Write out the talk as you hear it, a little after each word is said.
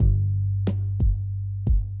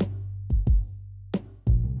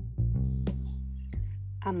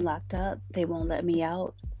I'm locked up, they won't let me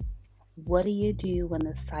out. What do you do when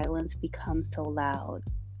the silence becomes so loud?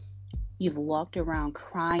 You've walked around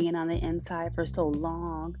crying on the inside for so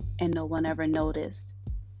long and no one ever noticed.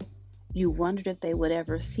 You wondered if they would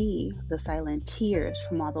ever see the silent tears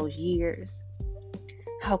from all those years.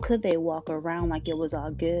 How could they walk around like it was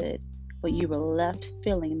all good, but you were left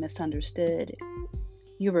feeling misunderstood?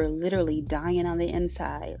 You were literally dying on the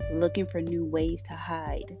inside, looking for new ways to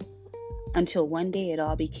hide, until one day it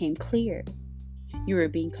all became clear. You were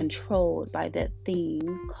being controlled by that thing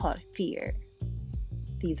called fear.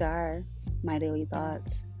 These are my daily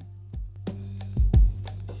thoughts.